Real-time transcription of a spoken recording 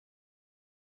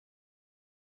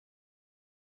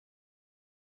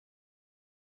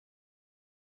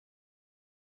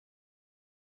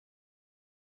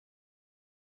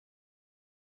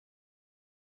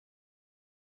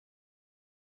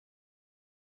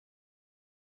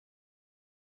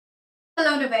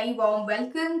Hello and a very warm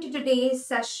welcome to today's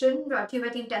session brought to you by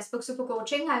Team Textbook Super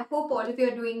Coaching. I hope all of you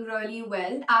are doing really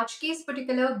well. आज के इस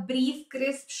particular brief,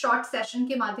 crisp, short session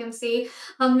के माध्यम से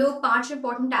हम लोग 5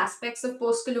 important aspects of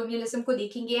post-colonialism को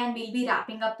देखेंगे and we'll be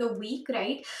wrapping up the week,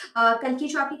 right? कल की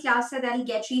जो आपकी क्लास है that'll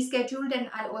get rescheduled and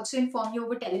I'll also inform you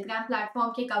over Telegram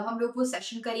platform कि कब हम लोग वो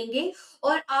session करेंगे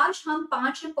और आज हम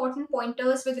 5 important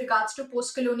pointers with regards to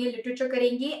post-colonial literature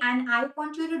करेंगे and I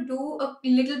want you to do a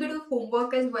little bit of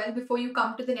homework as well before you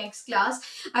come to the next class.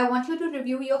 I want you to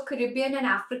review your Caribbean and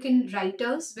African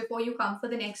writers before you come for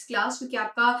the next class क्योंकि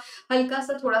आपका हल्का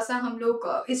सा थोड़ा सा हम लोग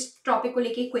इस topic को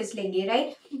लेके क्विज लेंगे,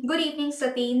 right? Good evening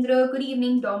Satendra, good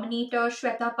evening dominator,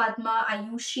 Shweta, Padma,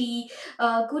 Ayushi,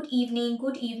 good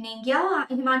evening. Yeah,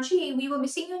 Himanshi, we were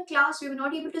missing you in class. We were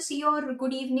not able to see your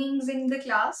good evenings in the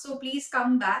class. So please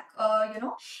come back,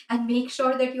 and make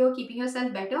sure that you're keeping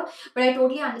yourself better. But I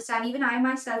totally understand. Even I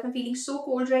myself am feeling so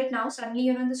cold right now. Suddenly,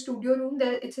 in the studio room,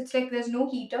 it's like there's no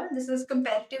heater. This is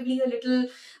comparatively a little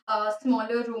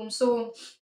smaller room. So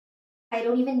I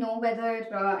don't even know whether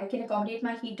I can accommodate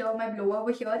my heater or my blower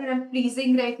over here, and I'm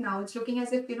freezing right now. It's looking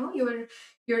as if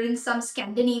you're in some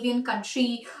Scandinavian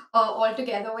country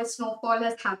altogether where snowfall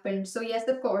has happened. So yes,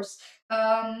 of course.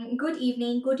 Good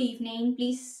evening. Good evening.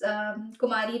 Please,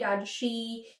 Kumari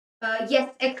Rajshri. Yes,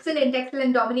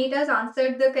 excellent. Dominators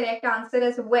answered the correct answer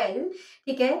as well.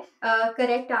 Okay,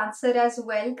 correct answer as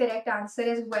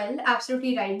well.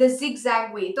 Absolutely right. The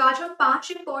zigzag way. तो आज हम 5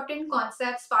 important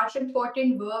concepts, 5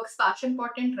 important works, 5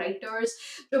 important writers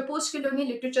जो post colonial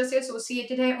literature से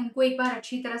associated है उनको एक बार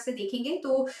अच्छी तरह से देखेंगे.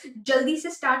 तो जल्दी से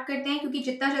start करते हैं क्योंकि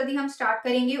जितना जल्दी हम start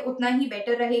करेंगे उतना ही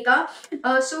better रहेगा.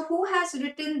 So who has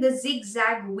written the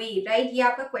zigzag way, right? ये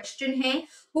आपका question है.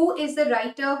 Who is the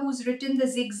writer who's written the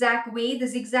zigzag way? The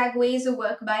zigzag way is a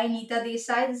work by Anita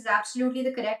Desai. This is absolutely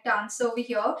the correct answer over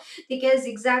here. ठीक है,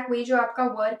 zigzag way जो आपका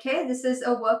work है, this is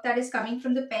a work that is coming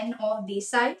from the pen of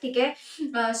Desai. ठीक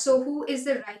है, so who is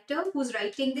the writer who's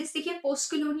writing this? देखिए,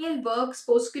 post-colonial works,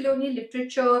 post-colonial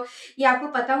literature, ये आपको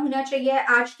पता होना चाहिए.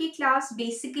 आज की क्लास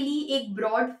बेसिकली एक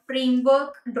broad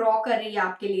framework draw कर रही है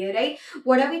आपके लिए, right?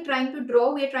 What are we trying to draw?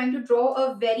 We are trying to draw a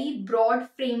very broad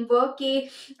framework के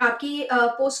आपकी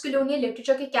post-colonial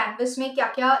literature के canvas में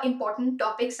क्या-क्या important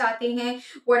topics आते हैं,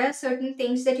 what are certain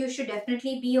things that you should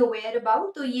definitely be aware about.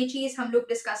 तो ये चीज हम लोग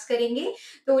discuss करेंगे.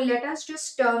 तो let us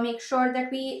just make sure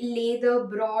that we lay the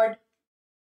broad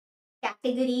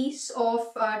categories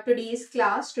of today's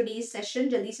class, today's session.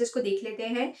 जल्दी से इसको देख लेते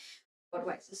हैं. Or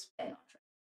why is this pen not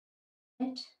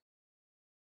right?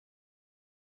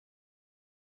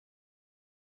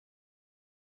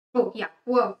 Oh yeah,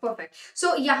 wow, perfect.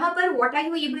 So यहाँ पर what are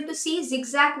you able to see?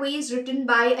 Zigzag Way is written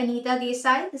by Anita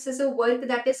Desai. This is a work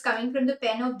that is coming from the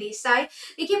pen of Desai.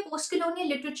 देखिए, post-colonial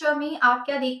literature में आप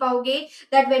क्या देख पाओगे?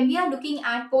 That when we are looking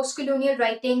at post-colonial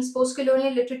writings,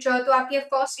 post-colonial literature, तो आपके of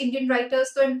course Indian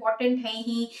writers तो important हैं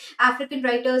ही, African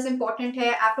writers important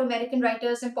है, Afro-American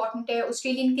writers important है,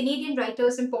 Australian Canadian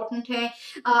writers important है.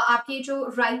 आपके जो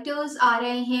writers आ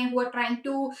रहे हैं who are trying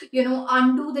to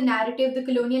undo the narrative, the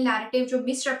colonial narrative, जो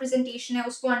misrepresentation है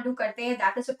उसको undo करते हैं.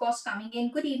 That is of course coming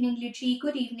in. Good evening, Lichi.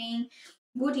 Good evening.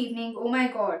 Good evening. Oh my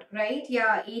God, right?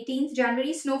 Yeah, 18th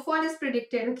January snowfall is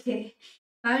predicted. Okay.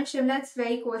 And Shimla, it's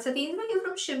very cold. Satyendra, you're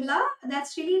from Shimla?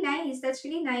 That's really nice. That's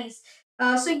really nice.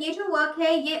 So ये जो work है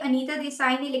ये अनीता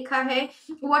देसाई ने लिखा है.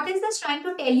 What is this trying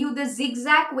to tell you? The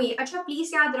zigzag way. अच्छा,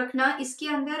 please याद रखना इसके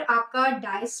अंदर आपका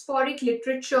diasporic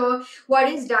literature. What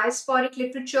is diasporic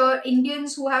literature?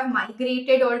 Indians who have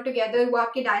migrated all together, वो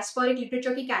आपके diasporic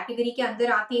literature की category के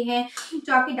अंदर आते हैं.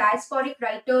 जो आपके diasporic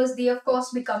writers, they of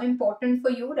course become important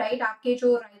for you, right? आपके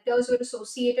जो writers who are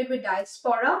associated with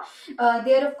diaspora,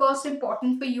 they are of course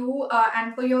important for you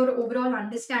and for your overall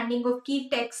understanding of key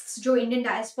texts जो Indian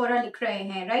diaspora लिख रहे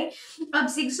हैं, right? अब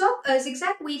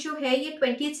zigzag way जो है ये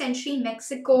 20th century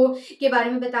Mexico के बारे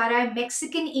में बता रहा है.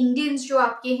 Mexican Indians जो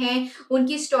आपके हैं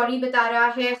उनकी story बता रहा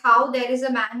है. How there is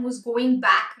a man who's going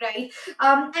back, right?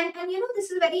 And this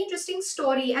is a very interesting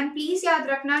story. And please याद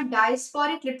रखना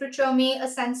diasporic literature में a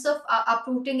sense of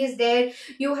uprooting is there.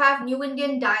 You have New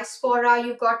Indian diaspora,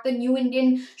 you got the New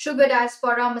Indian sugar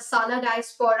diaspora, masala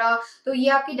diaspora. तो ये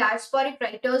आपके diasporic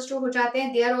writers जो हो जाते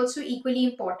हैं, they are also equally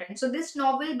important. So this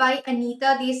novel by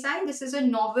Anita Desai. This is a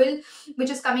novel which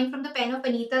is coming from the pen of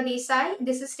Anita Desai.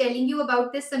 This is telling you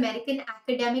about this American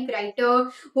academic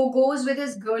writer who goes with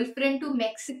his girlfriend to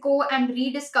Mexico and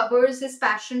rediscovers his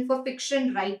passion for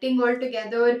fiction writing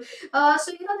altogether.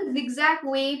 So, the zigzag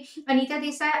way, Anita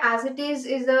Desai, as it is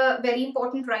a very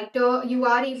important writer. You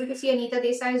are able to see Anita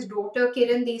Desai's daughter,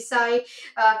 Kiran Desai,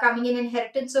 coming in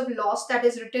Inheritance of Loss, that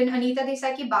is written. Anita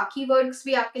Desai की बाकी works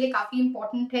भी आपके लिए काफी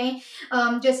important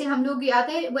हैं. जैसे हम लोग याद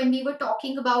है when we were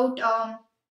talking about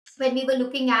when we were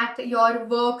looking at your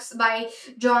works by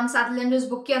John Sutherland, उस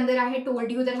book के अंदर I had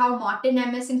told you that how Martin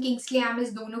Amis and Kingsley Amis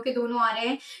दोनों के दोनों आ रहे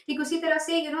हैं. ठीक उसी तरह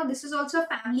से this is also a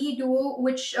family duo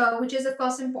which is of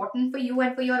course important for you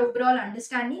and for your overall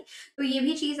understanding. तो ये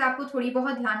भी चीज आपको थोड़ी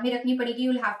बहुत ध्यान में रखनी पड़ेगी.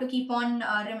 You'll have to keep on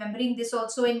remembering this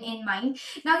also in mind.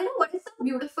 Now what is so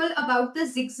beautiful about the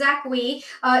zigzag way?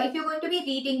 If you're going to be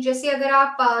reading, जैसे अगर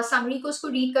आप summary को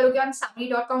उसको read करोगे on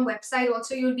summary.com website,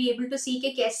 also you'll be able to see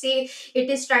कि कैसे it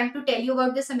is trying to tell you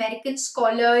about this American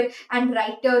scholar and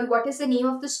writer. What is the name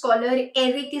of the scholar?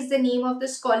 Eric is the name of the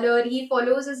scholar. He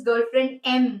follows his girlfriend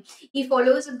M. He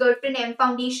follows his girlfriend M.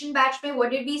 Foundation batch में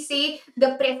what did we say?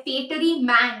 The prefatory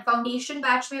man. Foundation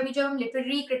batch में अभी जब हम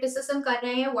literary criticism कर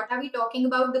रहे हैं, what are we talking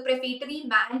about? The prefatory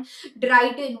man,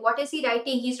 Dryden. What is he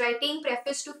writing? He's writing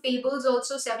preface to Fables,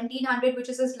 also 1700, which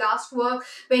is his last work,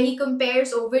 where he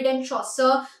compares Ovid and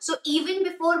Chaucer. So even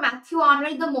before Matthew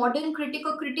Arnold, the modern critic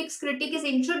or critic's critic, is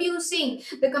introducing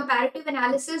the comparative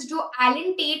analysis जो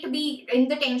Alan Tate भी in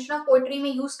the tension of poetry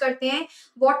में use करते हैं.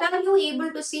 What are you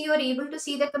able to see? You're able to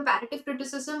see that comparative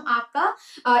criticism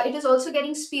आपका it is also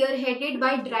getting spearheaded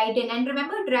by Dryden. And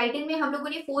remember Dryden में हम लोगों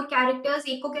ने 4 characters,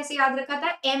 एक को कैसे याद रखा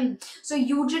था? M. So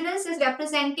Eugenides is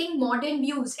representing modern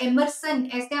views. Emerson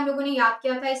ऐसे हम लोगों ने याद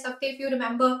किया था इस हफ्ते, if you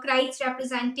remember. Christ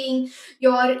representing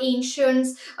your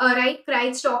ancients, right?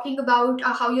 Christ talking about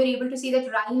how you're able to see that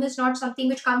rhyme is not something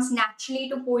which comes naturally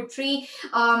to poetry,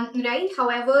 right?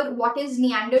 However, what is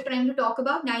Neander trying to talk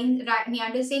about?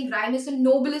 Neander is saying rhyme is the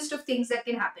noblest of things that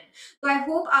can happen. So I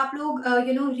hope आप लोग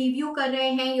review कर रहे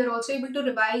हैं. You're also able to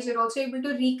revise. You're also able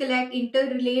to recollect,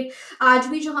 interrelate. आज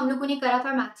भी जो हम लोगों ने करा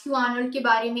था मैथ्यू आर्नल्ड के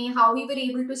बारे में, how we were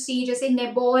able to see जैसे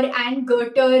नेबोर एंड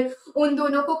गर्टर, उन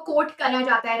दोनों को कोट करा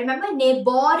जाता है. रिमेंबर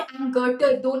नेबोर एंड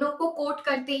गर्टर दोनों को कोट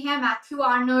करते हैं Matthew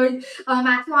Arnold.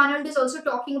 Matthew Arnold is also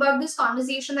talking about this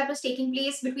conversation that was taking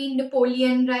place between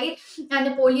Napoleon, right? And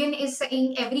Napoleon is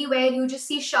saying everywhere you just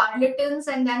see charlatans,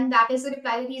 and then that is the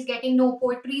reply that he's getting, no,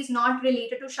 poetry is not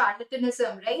related to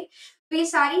charlatanism, right? तो ये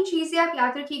सारी चीजें आप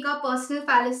याद रखिएगा. Personal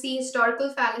fallacy, historical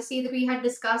fallacy that we had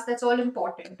discussed, that's all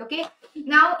important. Okay,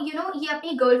 now ये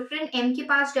अपनी girlfriend M के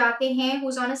पास जाते हैं,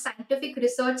 who's on a scientific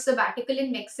research sabbatical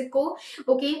in Mexico.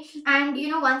 Okay, and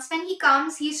once when he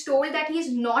comes, he's told that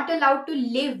he's not allowed to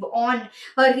live on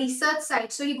her research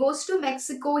site. So he goes to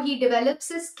Mexico, he develops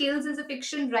his skills as a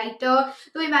fiction writer.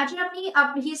 So imagine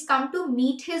he's come to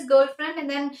meet his girlfriend, and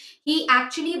then he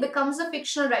actually becomes a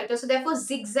fictional writer. So therefore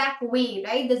zigzag way,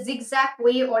 right? The zigzag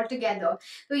way altogether.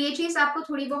 तो ये चीज आपको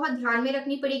थोड़ी बहुत ध्यान में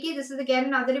रखनी पड़ेगी. This is again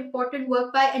another important work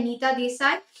by Anita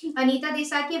Desai. Anita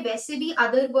Desai के वैसे भी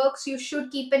other works you should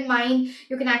keep in mind.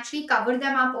 You can actually cover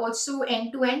them up also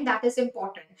end to end. That is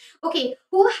important. Okay,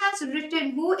 who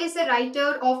is a writer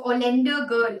of Olander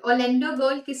Girl? Olander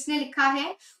Girl किसने लिखा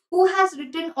है? Who has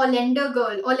written Olander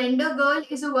Girl? Olander Girl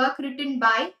is a work written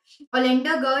by.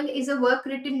 Olander Girl is a work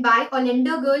written by.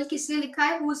 Olander Girl किसने लिखा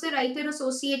है? Who's the writer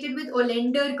associated with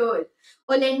Olander Girl?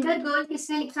 Olander Girl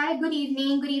किसने लिखा है? Good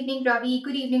evening Ravi,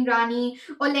 good evening Rani.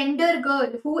 Olander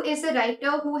Girl, who is the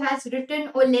writer who has written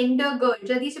Olander Girl?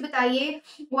 जल्दी से बताइए,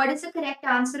 what is the correct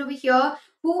answer over here?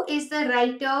 Who is the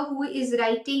writer who is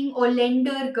writing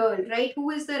Olander Girl, right?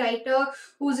 Who is the writer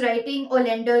who's writing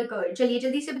Olander Girl? चलिए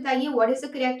जल्दी से बताइए, what is the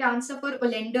correct answer for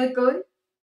Olander Girl?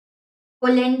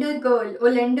 Olander Girl,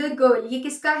 Olander Girl, ये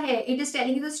किसका है? It is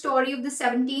telling you the story of the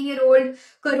 17-year-old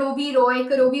Karobi Roy.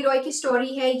 Karobi Roy की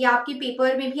story है, ये आपके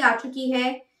पेपर में भी आ चुकी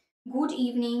है. Good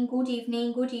evening, good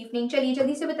evening, good evening. चलिए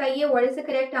जल्दी से बताइए, what is the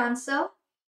correct answer?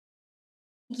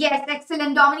 Yes,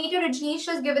 excellent. Dominator Rajneesh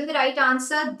has given the right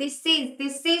answer. This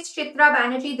is Chitra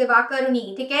Banerjee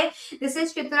Divakaruni. ठीक है? This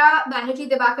is Chitra Banerjee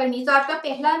Divakaruni. तो आज का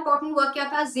पहला important work क्या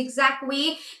था? Zigzag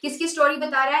way. किसकी story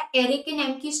बता रहा है? Eric and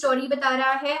M की story बता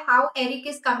रहा है. How Eric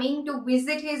is coming to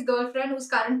visit his girlfriend who's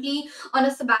currently on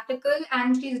a sabbatical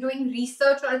and she's doing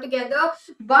research altogether.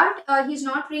 But he's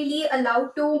not really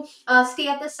allowed to stay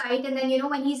at the site. And then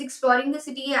when he's exploring the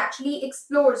city, he actually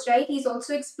explores, right? He's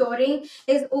also exploring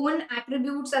his own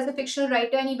attributes roots as a fictional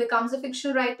writer and he becomes a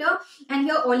fictional writer. And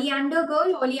here Oleander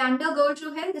Girl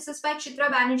जो है, this is by Chitra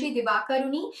Banerjee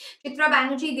Divakaruni. Chitra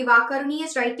Banerjee Divakaruni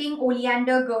is writing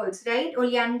Oleander Girls, right?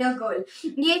 Oleander Girl.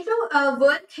 ये जो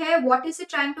work है, what is it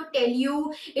trying to tell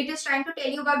you? It is trying to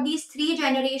tell you about these 3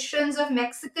 generations of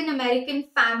Mexican American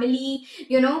family,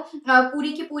 you know,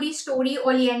 पूरी की पूरी story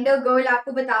Oleander Girl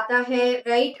आपको बताता है,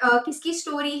 right? किसकी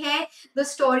story है? The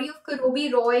story of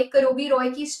Karobi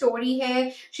Roy की story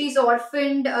है. She's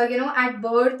orphaned, at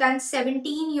birth, and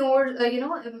 17 years,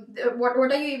 what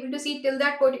are you able to see? Till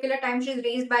that particular time, she's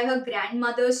raised by her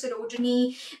grandmother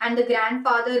Sarojini and the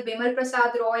grandfather Bimal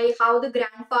Prasad Roy. How the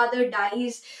grandfather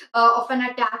dies of an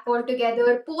attack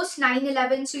altogether. Post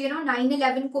 9/11, so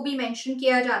 9/11 को भी mention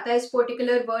किया जाता है इस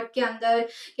particular work के अंदर.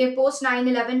 Post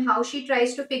 9/11, how she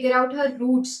tries to figure out her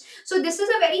roots. So this is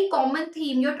a very common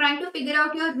theme. You're trying to figure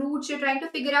out your roots. You're trying to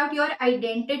figure out your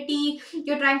identity.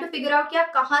 You're trying to figure out कि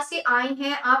आप कहाँ से आए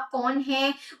हैं, आप कौन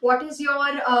हैं, what is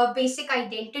your basic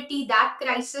identity. That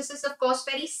crisis is of course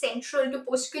very central to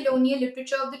post-colonial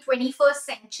literature of the 21st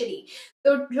century.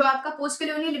 तो जो आपका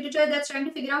post-colonial literature, that's trying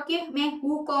to figure out कि मैं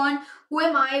हूँ कौन, who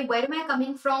am I, where am I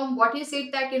coming from, what is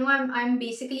it that I'm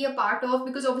basically a part of,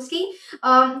 because obviously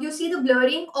you see the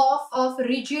blurring of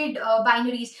rigid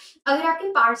binaries. अगर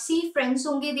आपके Parsi friends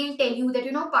होंगे, they'll tell you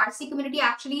that Parsi community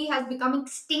actually has become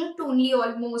extinct only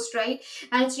almost, right?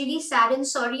 And it's really sad and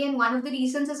sorry, and one of the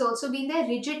reasons has also been the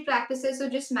rigid practices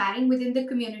of just marrying within the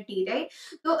community, right?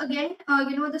 So again,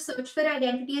 the search for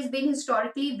identity has been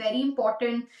historically very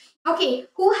important. Okay,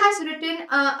 who has written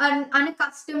an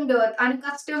unaccustomed earth?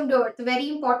 Unaccustomed earth, very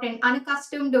important.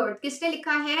 Unaccustomed earth. किसने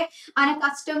लिखा है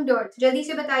unaccustomed earth? जल्दी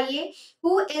से बताइए.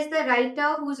 Who is the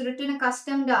writer who's written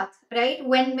accustomed earth? Right?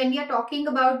 When we are talking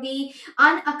about the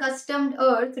unaccustomed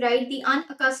earth, right? The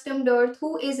unaccustomed earth.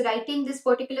 Who is writing this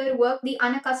particular work? The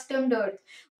unaccustomed earth.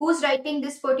 Who's writing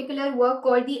this particular work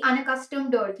called the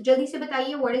unaccustomed earth? जल्दी से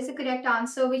बताइए. What is the correct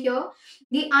answer over here?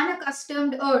 The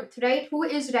unaccustomed earth, right? Who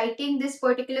is writing this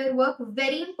particular work?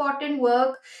 Very important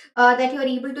work that you're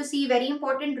able to see. Very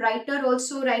important writer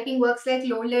also writing works like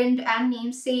Lowland and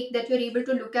Namesake that you're able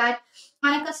to look at.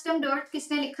 Unaccustomed earth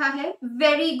किसने लिखा है?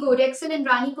 Very good, excellent.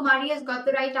 Rani Kumari has got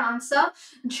the right answer.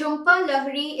 Jhumpa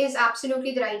Lahiri is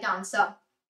absolutely the right answer.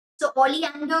 So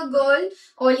Oleander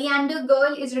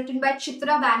Girl is written by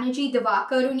Chitra Banerjee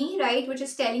Divakaruni, right? Which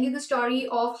is telling you the story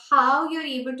of how you're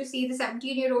able to see the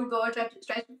 17-year-old girl try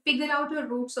to figure out her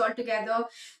roots altogether.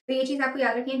 तो ये चीज आपको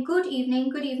याद रखें. Good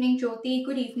evening, Jyoti.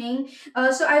 Good evening.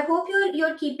 So I hope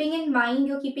you're keeping in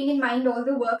mind all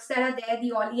the works that are there.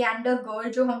 The Oleander Girl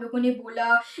जो हम लोगों ने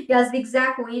बोला, या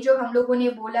Zigzag Way जो हम लोगों ने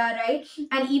बोला, right?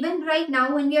 And even right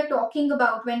now when we are talking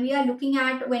about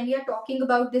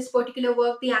this particular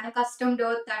work, the unaccustomed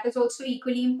earth, that is also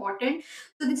equally important.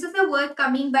 So this is a work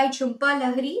coming by Jhumpa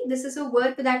Lahiri. This is a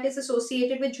work that is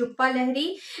associated with Jhumpa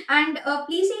Lahiri. And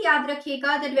please ye yaad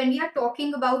rakhiyega that when we are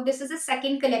talking about, this is a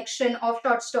second collection of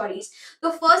short stories.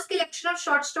 So first collection of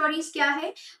short stories क्या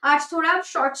है? आज थोड़ा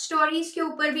short stories के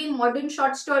ऊपर भी, modern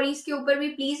short stories के ऊपर भी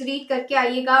please read करके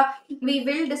आइएगा. We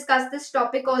will discuss this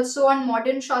topic also on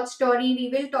modern short story. We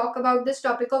will talk about this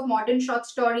topic of modern short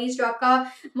stories. जो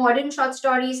आपका modern short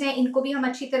stories हैं, इनको भी हम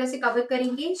अच्छी तरह से cover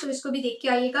करेंगे. So इसको भी देख के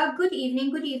आइएगा. Good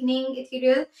evening,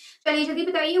 Ethereal. चलिए जल्दी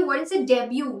बताइए, what is the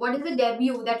debut? What is the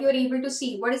debut that you are able to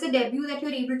see? What is the debut that you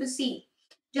are able to see?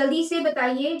 जल्दी से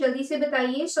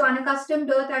बताइए. So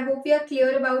unaccustomed earth, I hope we are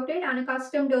clear about it.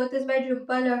 Unaccustomed earth is by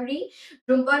Jhumpa Lahiri.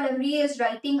 Jhumpa Lahiri is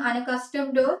writing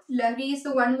unaccustomed earth. Lahiri is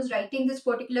the one who's writing this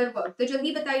particular work. तो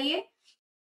जल्दी बताइए.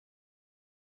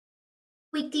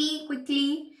 Quickly,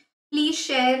 please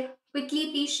share.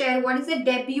 What is the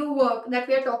debut work that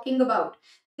we are talking about?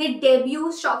 The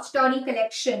debut short story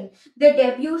collection. तो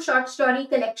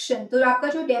आपका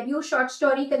जो debut short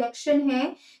story collection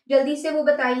है, जल्दी से वो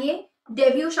बताइए.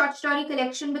 Debut short story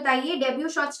collection बताइए. Debut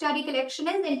short story collection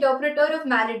is Interpreter of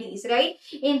Maladies, right?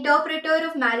 Interpreter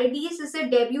of Maladies is a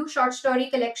debut short story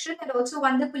collection that also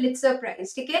won the Pulitzer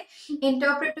Prize. ठीक है?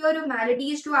 Interpreter of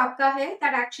Maladies जो आपका है,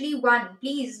 that actually won.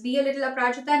 Please be a little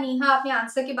Aprajita. Neha आपने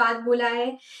answer के बाद बोला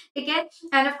है. ठीक है?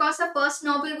 And of course, the first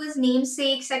novel was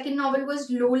Namesake. Second novel was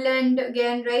Lowland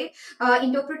again, right?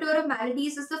 Interpreter of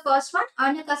Maladies is the first one.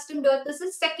 Unaccustomed Earth is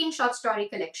the second short story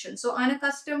collection. So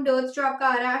Unaccustomed Earth जो आपका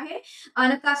आ रहा है,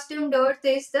 Unaccustomed Earth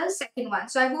is the second one.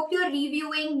 So I hope you are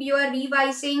reviewing, you are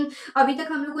revising. अभी तक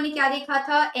हम लोगों ने क्या देखा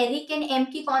था? Eric and M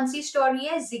की कौन सी स्टोरी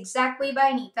है? Zigzag Way by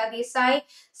Anita Desai.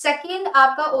 Second,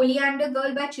 आपका Oleander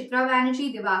Girl by Chitra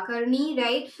Banerjee Divakarni,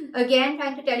 right? Again,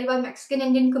 trying to tell you about Mexican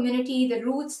Indian community, the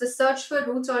roots, the search for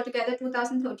roots altogether,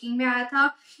 2013 में आया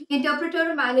था. Interpreter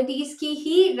maladies की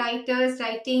ही writers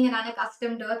writing an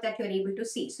unaccustomed earth that you're able to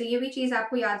see. So ये भी चीज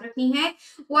आपको याद रखनी है.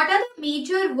 What are the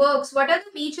major works? What are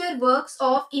the major works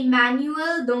of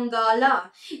Emmanuel Dongala?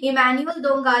 Emmanuel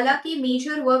Dongala की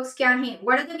major works क्या हैं?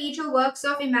 What are the major works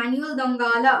of Emmanuel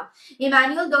Dongala?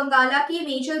 Emmanuel Dongala की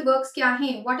major works क्या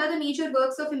हैं? What are the major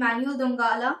works of Emmanuel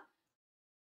Dongala?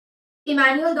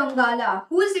 Emmanuel Dongala.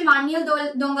 Who is Emmanuel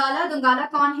Dongala? Dongala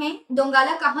कौन है?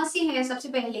 Dongala कहाँ से है सबसे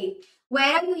पहले?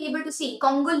 Where are you able to see?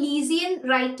 Congolesian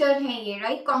writer है ये,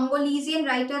 right? Congolesian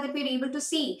writer that we're able to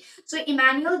see. So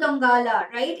Emmanuel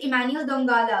Dongala, right? Emmanuel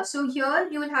Dongala. So here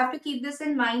you will have to keep this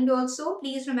in mind also.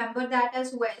 Please remember that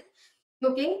as well.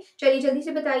 Okay? चलिए जल्दी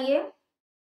से बताइए.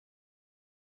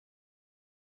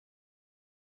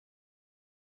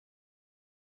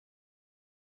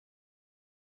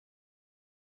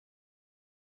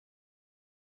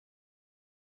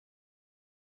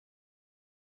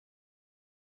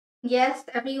 Yes,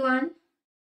 everyone.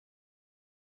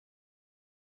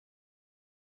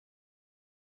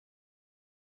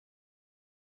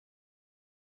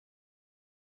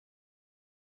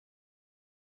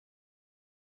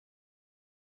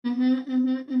 Mm-hmm,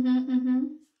 mm-hmm, mm-hmm, mm-hmm.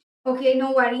 Okay,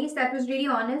 no worries. That was really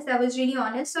honest. That was really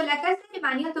honest. So, like I said,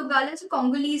 Emmanuel Tugala is a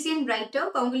Congolesian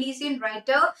writer. Congolesian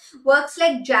writer. Works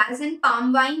like Jazz and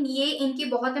Palm Wine. ये इनके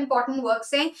बहुत important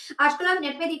works हैं. आजकल आप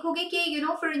net में देखोगे कि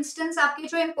for instance आपके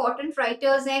जो important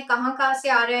writers हैं कहाँ से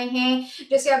आ रहे हैं.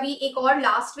 जैसे अभी एक और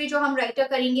last में जो हम writer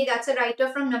करेंगे, that's a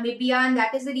writer from Namibia, and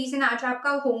that is the reason आज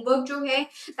आपका homework जो है,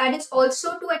 that is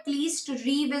also to at least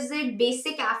revisit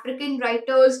basic African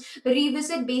writers,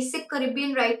 revisit basic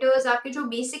Caribbean writers. आपके जो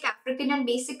basic African and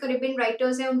basic Caribbean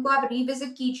writers हैं उनको आप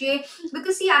revisit कीजिए,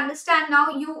 because see, understand now,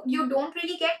 you don't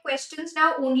really get questions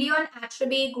now only on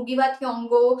Achebe, Gugiwa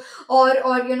Thiong'o,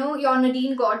 or your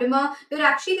Nadine Gordimer. You're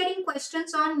actually getting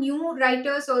questions on new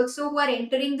writers also who are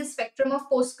entering the spectrum of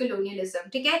post-colonialism.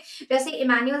 ठीक है, जैसे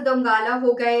Emmanuel Dongala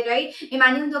हो गए, right?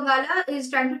 Emmanuel Dongala is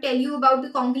trying to tell you about the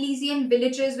Congolesian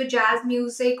villages with jazz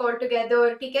music all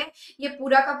together. ठीक है, ये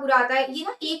पूरा का पूरा आता है. ये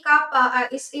ना एक आप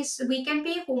इस वीकेंड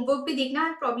पे होमवर्क भी देखना.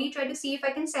 I probably try to see if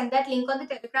I can send that link on the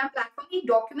Telegram platform. एक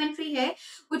डॉक्यूमेंट्री है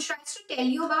which tries to tell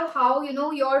you about how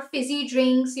your fizzy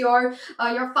drinks, your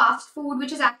fast food,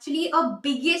 which is actually a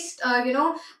biggest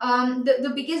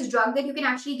the biggest drug that you can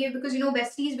actually give, because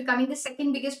obesity is becoming the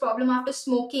second biggest problem after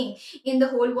smoking in the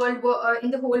whole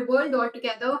world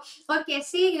altogether. और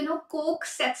कैसे coke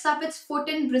sets up its foot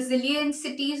in Brazilian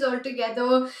cities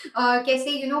altogether.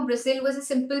 कैसे Brazil was a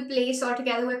simple place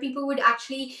altogether where people would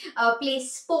actually play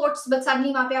sports, but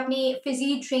suddenly वहाँ पे आपने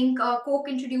fizzy drink coke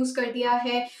introduce कर दिया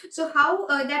है. So how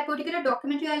that particular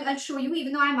documentary I'll show you,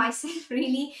 even though I myself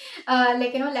really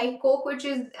like coke, which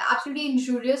is absolutely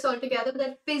injurious altogether,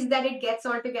 that fizz that it gets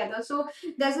altogether. So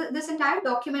there's this entire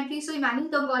documentary. So Emmanuel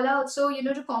Dongala also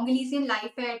जो Congolesian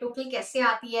life है total कैसे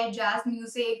आती है, jazz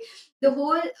music, the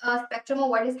whole spectrum of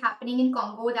what is happening in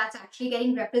Congo, that's actually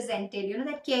getting represented.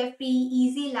 That carefree,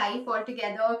 easy life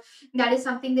altogether. That is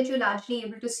something that you're largely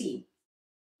able to see.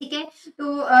 ठीक है,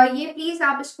 तो ये please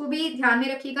आप इसको भी ध्यान में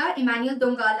रखिएगा. इमानुएल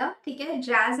दोंगाला, ठीक है,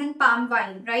 jazz and palm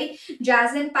wine, right?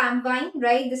 Jazz and palm wine,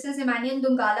 right? This is Emmanuel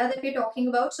दोंगाला that we are talking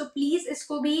about. So please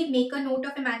इसको भी make a note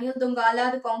of Emmanuel दोंगाला,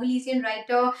 the Congolesian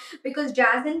writer, because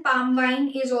jazz and palm wine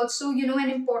is also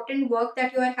an important work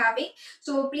that you are having.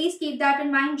 So please keep that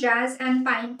in mind. Jazz and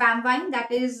palm wine,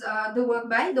 that is the work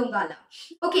by Dongala.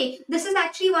 Okay, this is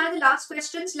actually one of the last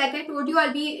questions. Like I told you,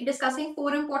 I'll be discussing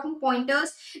 4 important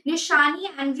pointers.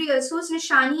 Nishani Andreas. Who's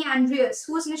Nishani Andreas?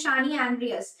 Who's Nishani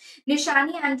Andreas?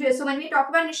 Nishani Andreas. So when we talk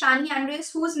about Nishani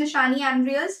Andreas, who's Nishani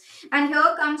Andreas? And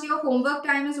here comes your homework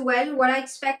time as well. What I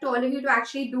expect all of you to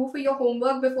actually do for your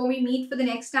homework before we meet for the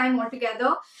next time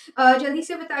altogether. Jaldi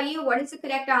se bataiye, what is the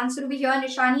correct answer over here?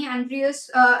 Nishani Andreas,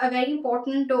 a very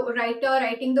important writer,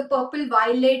 writing The Purple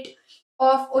Violet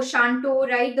of Oshanto,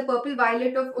 right? The Purple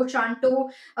Violet of Oshanto.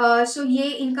 So ये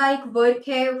इनका एक work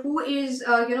है. Who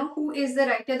is the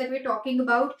writer that we're talking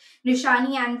about?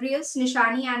 Nishani Andreas.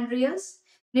 Nishani Andreas.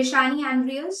 Nishani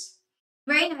Andreas.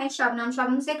 Very nice, Shabnam.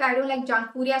 Shabnam said, I don't like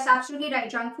junk food. Yes, absolutely right.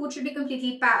 Junk food should be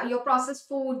completely your processed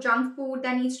food, junk food,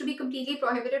 that needs to be completely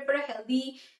prohibited for a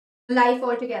healthy life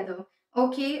altogether.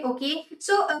 Okay, okay.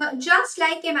 So, just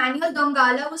like Emmanuel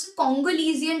Dongala was a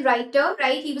Congolesian writer,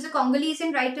 right? He was a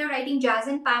Congolesian writer writing jazz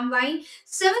and palm wine.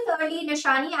 Similarly,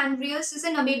 Nishani Andreas is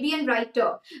a Namibian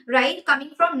writer, right?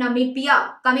 Coming from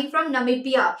Namibia, coming from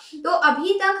Namibia. तो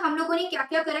अभी तक हम लोगों ने क्या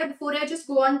क्या करा है? Before I just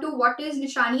go on to what is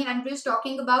Nishani Andreas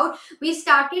talking about, we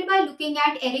started by looking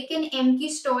at Eric and M की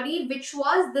story, which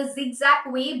was The Zigzag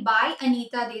Way by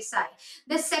Anita Desai.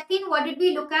 The second, what did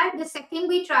we look at? The second,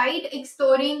 we tried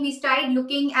exploring, we started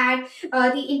looking at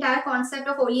the entire concept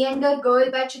of Oleander Girl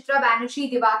by Chitra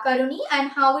Banerjee Divakaruni, and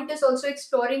how it is also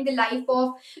exploring the life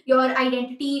of your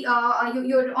identity.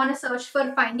 You're on a search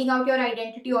for finding out your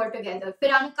identity altogether.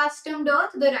 फिर Unaccustomed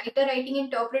Earth, the writer writing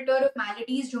interpreter of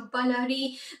melodies, Jhumpa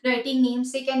Lahari writing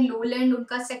Namesake and Lowland,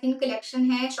 उनका second collection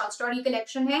है, short story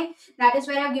collection है. That is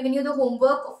where I've given you the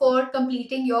homework for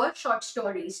completing your short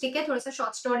stories. ठीक है, थोड़ा सा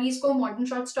short stories को, modern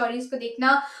short stories को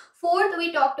देखना. Fourth,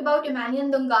 we talked about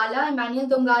Emmanuel Dongala. Emmanuel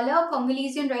Dongala, a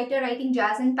Congolesian writer writing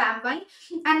jazz and palm wine.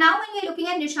 And now when we're looking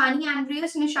at Nishani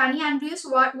Andreas,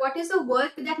 what is the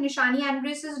work that Nishani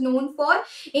Andreas is known for?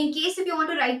 In case if you want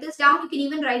to write this down, you can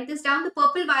even write this down. The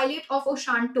Purple Violet of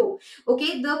Oshanto.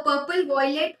 Okay, the Purple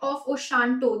Violet of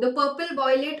Oshanto. The Purple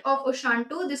Violet of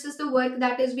Oshanto. This is the work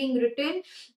that is being written.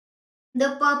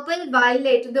 The Purple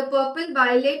Violet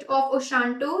of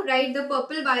Oshanto, right? The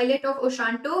Purple Violet of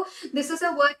Oshanto. This is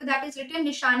a work that is written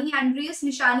Nishani Andreas.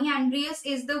 Nishani Andreas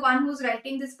is the one who's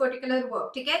writing this particular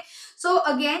work. Okay. So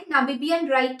again, Namibian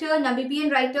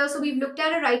writer. So we've looked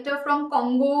at a writer from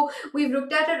Congo. We've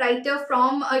looked at a writer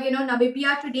from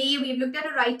Namibia today. We've looked at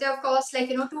a writer, of course, like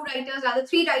two writers, rather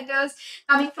three writers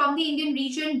coming from the Indian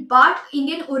region, but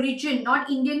Indian origin, not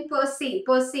Indian per se,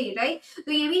 right?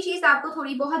 तो ये भी चीज आपको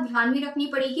थोड़ी बहुत ध्यान में रखनी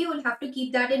पड़ेगी. We'll have to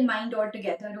keep that in mind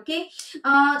altogether. Okay.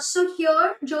 So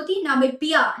here, Jyoti,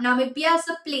 Namibia is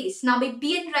a place.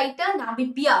 Namibian writer,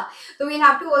 Namibia. So we'll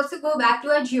have to also go back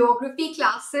to our geography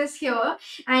classes here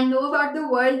and know about the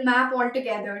world map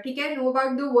altogether. Okay, know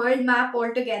about the world map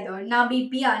altogether.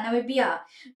 Namibia,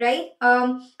 right?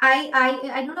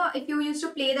 I don't know if you used to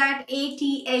play that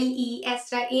ATLES,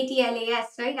 right?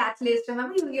 ATLAS, right? Atlas.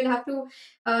 Remember, you'll have to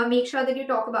make sure that you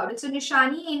talk about it. So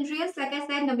Nishani Andreas, like I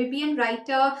said, Namibian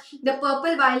writer. The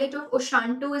Purple Violet of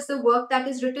Oshanto is the work that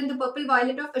is written. The Purple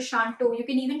Violet of Oshanto. You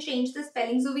can even change the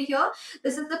spellings over here.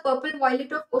 This is the Purple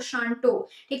Violet of Oshanto.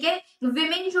 ठीक है.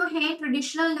 Women जो हैं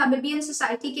traditional Namibian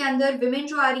society के अंदर, women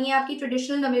जो आ रही हैं आपकी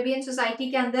traditional Namibian society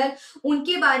के अंदर,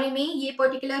 उनके बारे में ये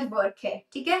particular work है.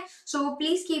 ठीक है. So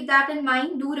please keep that in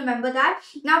mind. Do remember that.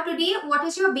 Now today, what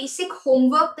is your basic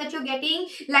homework that you're getting?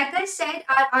 Like I said,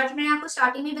 आज मैंने आपको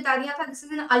starting में बता दिया था, this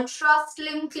is an ultra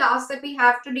slim class that we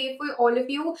have today for all of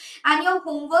you, and your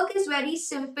homework is very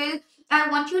simple. I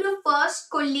want you to first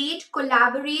collate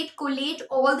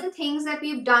all the things that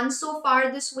we've done so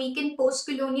far this week in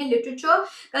post-colonial literature.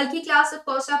 कल की class of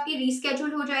course आपकी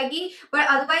reschedule हो जाएगी, but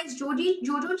otherwise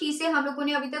जो चीजें हम लोगों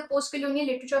ने अभी तक post-colonial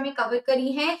literature में cover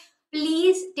करी हैं,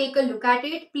 please take a look at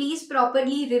it. Please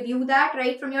properly review that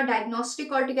right from your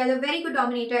diagnostic altogether. Very good,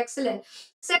 Dominator. Excellent.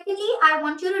 Secondly, I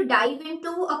want you to dive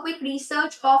into a quick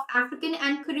research of African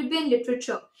and Caribbean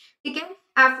literature. ठीक है,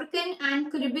 African and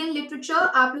Caribbean literature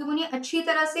आप लोगों ने अच्छी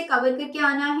तरह से cover करके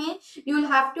आना है. You will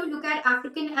have to look at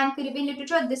African and Caribbean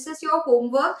literature. This is your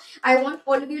homework. I want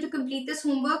all of you to complete this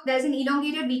homework. There's an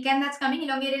elongated weekend that's coming.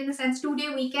 Elongated in the sense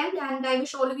 2-day weekend, and I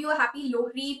wish all of you a happy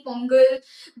Lohri, Pongal,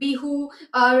 Bihu.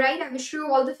 Right? I wish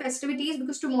you all the festivities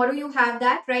because tomorrow you have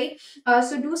that, right?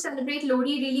 So do celebrate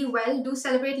Lohri really well. Do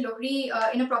celebrate Lohri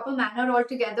in a proper manner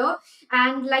altogether.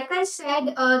 And like I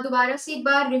said, दोबारा से एक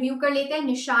बार review कर लेते हैं.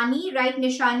 Nishani, right?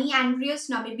 Nishani Andreas,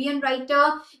 Namibian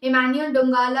writer. Emmanuel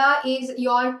Dongala is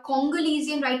your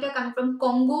Congolesian writer coming from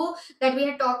Congo that we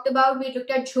had talked about. We looked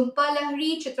at Jhumpa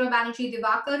Lahari, Chitra Banerjee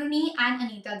Divakaruni, and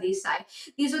Anita Desai.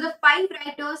 These are the 5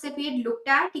 writers that we had looked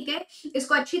at. ठीक है,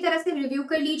 इसको अच्छी तरह से review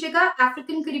कर लीजिएगा.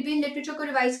 African Caribbean literature को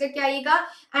revise करके आइएगा.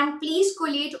 And please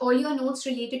collate all your notes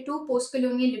related to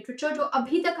post-colonial literature जो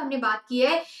अभी तक हमने बात की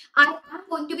है. I am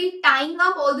going to be tying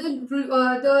up all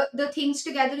the things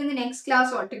together in the next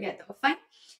class altogether. Fine.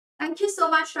 Thank you so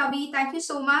much, Ravi. Thank you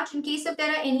so much. In case if there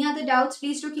are any other doubts,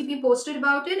 please do keep me posted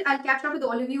about it. I'll catch up with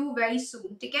all of you very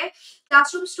soon. Okay?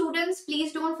 Classroom students,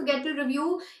 please don't forget to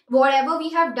review whatever we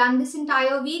have done this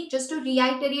entire week. Just to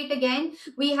reiterate again,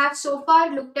 we have so far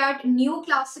looked at new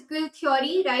classical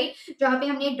theory, right? जहाँ पे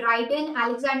हमने Dryden,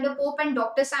 Alexander Pope and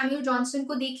Dr. Samuel Johnson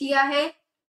को देख लिया है.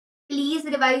 Please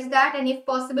revise that, and if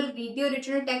possible read the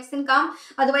original text and come.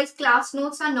 Otherwise class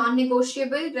notes are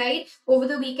non-negotiable, right? Over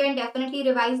the weekend definitely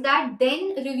revise that. Then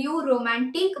review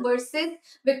romantic versus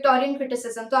Victorian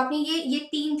criticism. तो आपने ये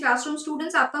 3 classroom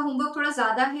students, आपका homework थोड़ा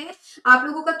ज्यादा है. आप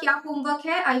लोगों का क्या होमवर्क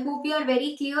है? I hope you are very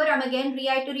clear. I am again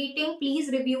reiterating, please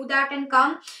review that and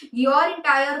come. Your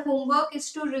entire homework is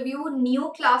to review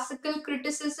neoclassical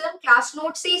criticism. Class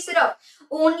note से सिर्फ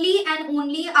ओनली एंड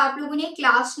ओनली आप लोगों ने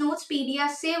क्लास नोट्स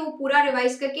पीडीएफ से वो पूरा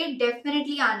revise करके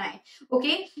definitely आना है.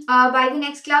 Okay, by the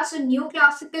next class, so new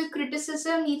classical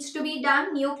criticism needs to be done.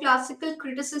 New classical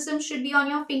criticism should be on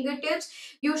your fingertips.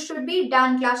 You should be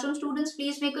done. Classroom students,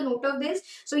 please make a note of this.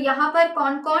 So यहाँ पर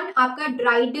कौन कौन आपका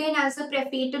Dryden as a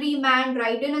prefatory man,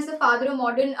 Dryden as a father of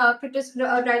modern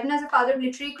Dryden as a father of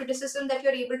literary criticism that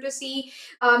you're able to see,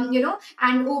 you know,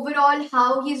 and overall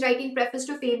how he's writing preface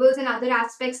to fables and other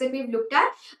aspects that we've looked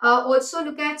at. Also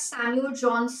look at Samuel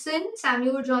Johnson,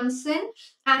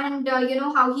 and you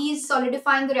know how he's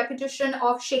solidifying the reputation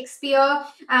of Shakespeare.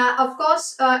 Of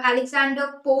course,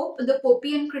 Alexander Pope, the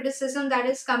Popian criticism that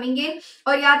is coming in.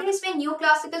 और याद है इसमें new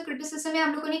classical criticism में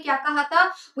हम लोगों ने क्या कहा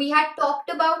था? We had talked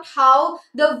about how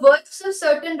the works of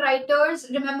certain writers,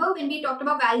 remember when we talked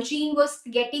about Valjean was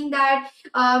getting that,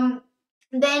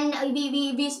 then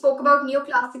we spoke about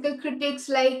neoclassical critics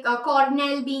like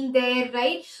Cornell being there,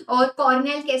 right? और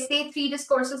Cornell कैसे 3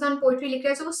 discourses on poetry लिख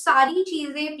रहे हैं. So वो सारी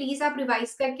चीजें please आप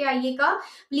revise करके आइएगा.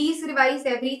 Please revise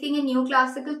everything in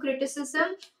neoclassical criticism.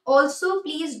 Also,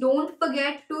 please don't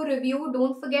forget to review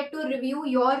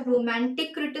your romantic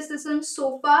criticism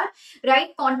so far,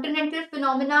 right? Continental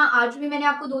phenomena, आज भी मैंने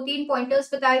आपको 2-3 pointers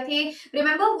बताए थे.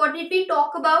 Remember what did we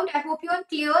talk about? I hope you are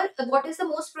clear. What is the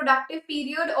most productive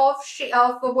period of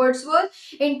Wordsworth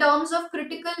in terms of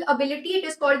critical ability? It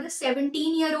is called the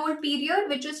 17-year-old period,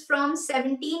 which is from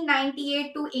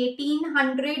 1798 to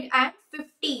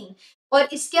 1815. और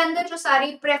इसके अंदर जो सारे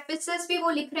प्रेफिसेस भी वो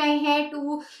लिख रहे हैं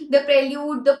to the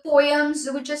prelude, the poems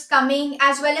which is coming,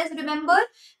 as well as remember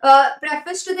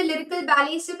प्रेफिस to the lyrical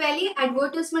ballet से पहले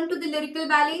advertisement to the lyrical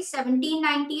ballet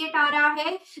 1798 आ रहा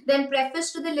है. Then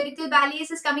प्रेफिस to the lyrical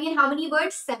balance is coming in how many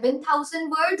words? 7000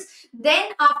 words. Then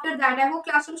after that, I hope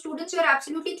classroom students you are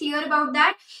absolutely clear about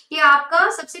that कि आपका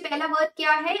सबसे पहला word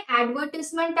क्या है?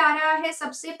 Advertisement आ रहा है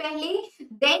सबसे पहले.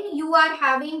 Then you are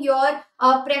having your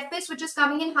preface which is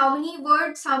coming in how many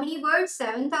words?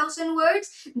 7000 words.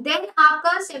 Then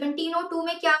आपका 1702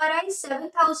 में क्या आ रहा है?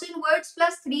 7000 words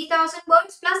plus 3000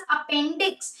 words plus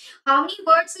appendix. How many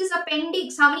words is appendix?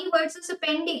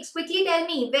 Quickly tell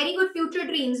me. Very good future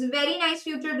dreams, very nice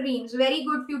future dreams, very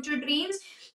good future dreams.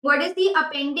 What is the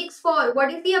appendix for?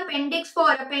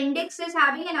 Appendix is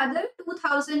having another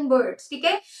 2000 words. ठीक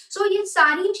है? So ये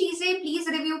सारी चीजें please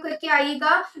review करके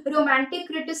आइएगा. Romantic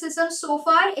criticism so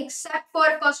far, except for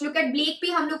first look at Blake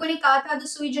भी हम लोगों ने कहा था, the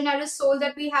sui generis soul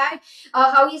that we had,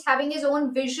 how he's having his own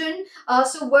vision.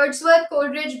 So Wordsworth,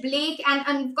 Coleridge, Blake, and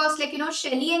of course like you know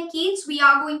Shelley and Keats we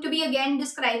are going to be again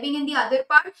describing in the other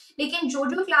part. लेकिन जो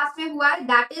class में हुआ है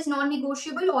that is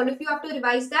non-negotiable. All of you have to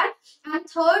revise that. And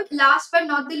third, last but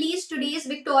not the least, today's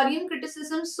Victorian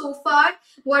criticism so far,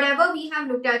 whatever we have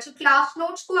looked at. So class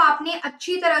notes को आपने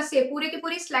अच्छी तरह से पूरे के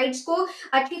पूरे slides को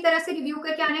अच्छी तरह से रिव्यू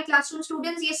करके आना है. क्लासरूम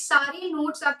स्टूडेंट्स ये सारे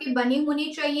नोट्स आपके बने होने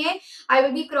चाहिए. I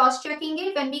will be cross checking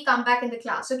it when we come back in the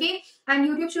class. Okay, and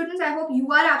YouTube students, I hope you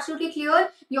are absolutely clear.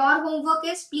 Your homework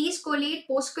is please collate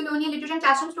postcolonial literature. And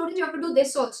classroom students, you have to do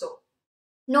this also.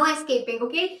 No escaping,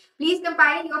 okay? Please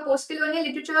compile your postcolonial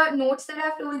literature notes that I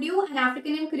have told you and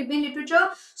African and Caribbean literature.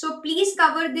 So please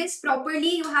cover this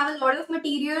properly. You have a lot of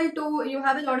material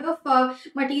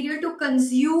to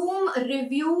consume,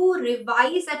 review,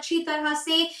 revise अच्छी तरह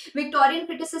से. Victorian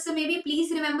criticism में भी please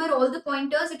remember all the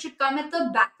pointers. It should come at the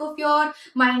back of your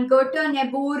mind. Goethe,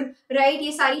 Niebuhr, right?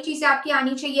 ये सारी चीजें आपकी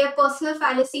आनी चाहिए. Personal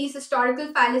fallacies, historical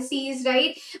fallacies,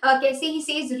 right? कैसे he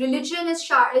says religion is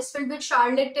filled with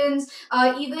charlatans.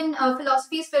 Even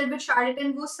philosophy is filled with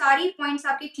charlatan. वो सारी points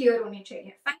आपके clear होने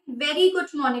चाहिए. Fine. Very good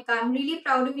Monica, I'm really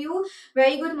proud of you.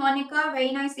 Very good Monica,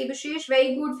 very nice Debashish,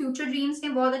 very good future dreams ने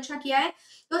बहुत अच्छा किया है.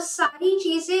 तो सारी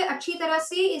चीजें अच्छी तरह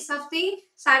से इस हफ्ते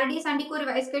Saturday Sunday को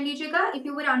रिवाइज कर लीजिएगा. If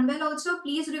you were unwell also,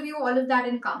 please review all of that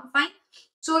and come. Fine.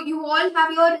 So you all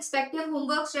have your respective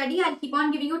homeworks ready. I'll keep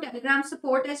on giving you Telegram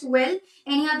support as well.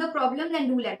 Any other problem, then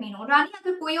do let me know. Rani,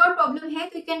 अगर कोई और problem है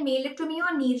तो you can mail it to me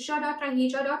on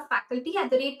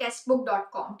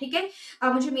neerja.raheja.faculty@testbook.com. ठीक है? आप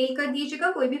मुझे mail कर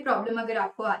दीजिएगा कोई भी प्रॉब्लम अगर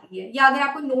आपको आ रही है या अगर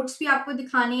आपको नोट्स भी आपको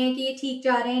दिखाने हैं कि ये ठीक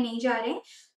जा रहे हैं नहीं जा रहे हैं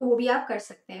तो वो भी आप कर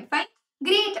सकते हैं. Fine.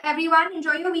 Great, everyone.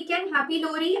 Enjoy your weekend. Happy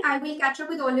Lori. I will catch up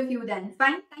with all of you then.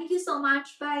 Fine. Thank you so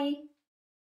much. Bye.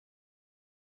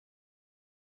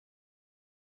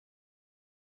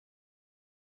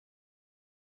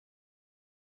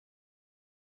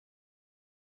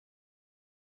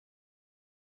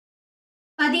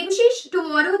 Devashish,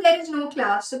 tomorrow there is no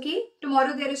class, okay?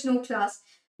 Tomorrow there is no class.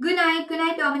 Good night,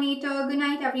 Dominator. Good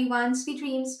night, everyone. Sweet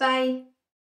dreams. Bye.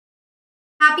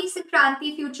 Happy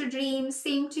Sankranti, future dreams.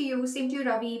 Same to you,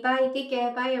 Ravi. Bye. Take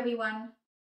care. Bye, everyone.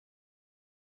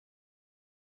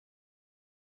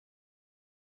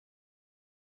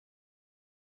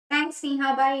 Thanks,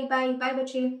 Neha. Bye. Bye. Bye,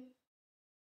 bache.